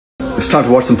It's time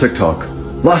to watch some TikTok.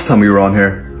 Last time we were on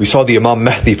here, we saw the Imam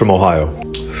Mahdi from Ohio.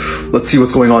 Let's see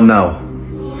what's going on now.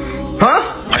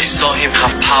 Huh? I saw him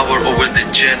have power over the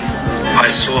jinn. I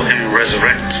saw him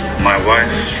resurrect my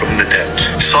wife from the dead.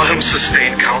 Saw him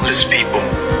sustain countless people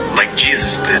like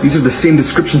Jesus did. These are the same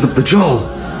descriptions of Dajjal.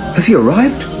 Has he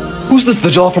arrived? Who's this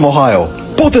Dajjal from Ohio?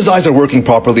 Both his eyes are working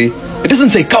properly. It doesn't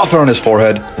say kafir on his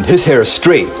forehead. And his hair is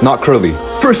straight, not curly.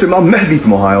 First Imam Mahdi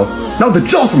from Ohio, now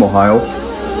Dajjal from Ohio.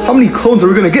 How many clones are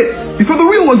we gonna get before the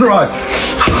real ones arrive?